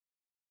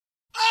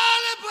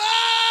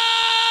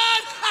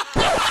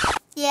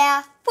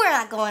Yeah, we're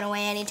not going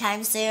away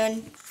anytime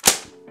soon.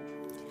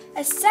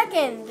 A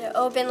second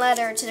open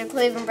letter to the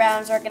Cleveland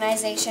Browns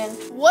organization.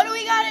 What do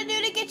we gotta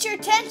do to get your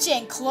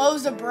attention?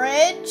 Close a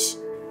bridge?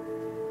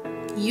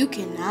 You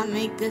cannot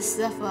make this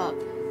stuff up.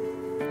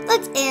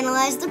 Let's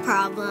analyze the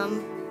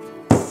problem.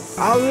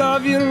 I'll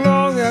love you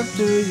long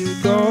after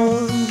you're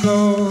gone,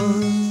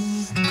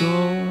 gone,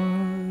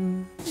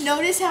 gone.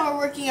 Notice how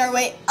we're working our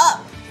way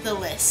up the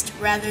list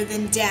rather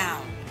than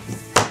down.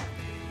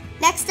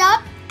 Next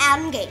up,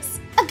 Adam Gase,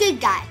 a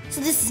good guy, so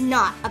this is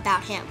not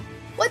about him.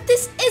 What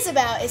this is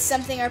about is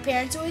something our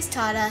parents always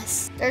taught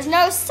us. There's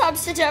no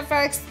substitute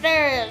for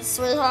experience,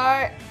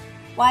 sweetheart.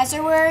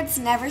 Wiser words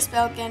never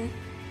spoken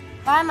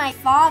by my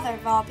father,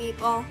 of all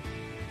people.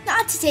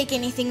 Not to take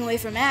anything away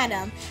from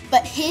Adam,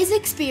 but his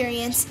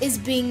experience is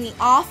being the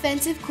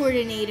offensive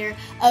coordinator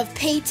of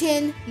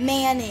Peyton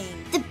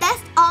Manning. The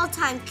best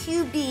all-time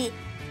QB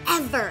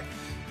ever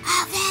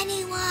of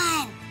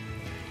anyone.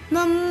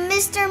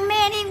 Mr.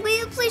 Manning, will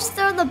you please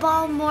throw the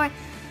ball more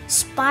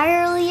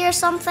spirally or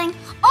something?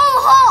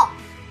 Oh!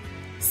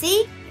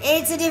 See?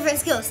 It's a different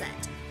skill set.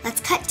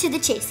 Let's cut to the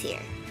chase here.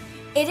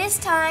 It is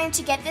time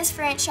to get this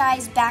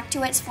franchise back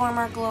to its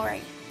former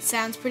glory.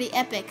 Sounds pretty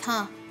epic,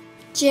 huh?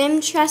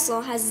 Jim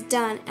Tressel has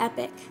done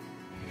epic.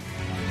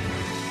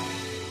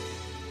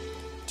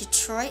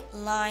 Detroit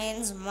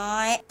Lions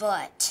my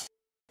butt.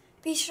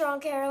 Be strong,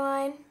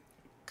 Caroline.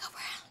 Go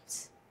Browns.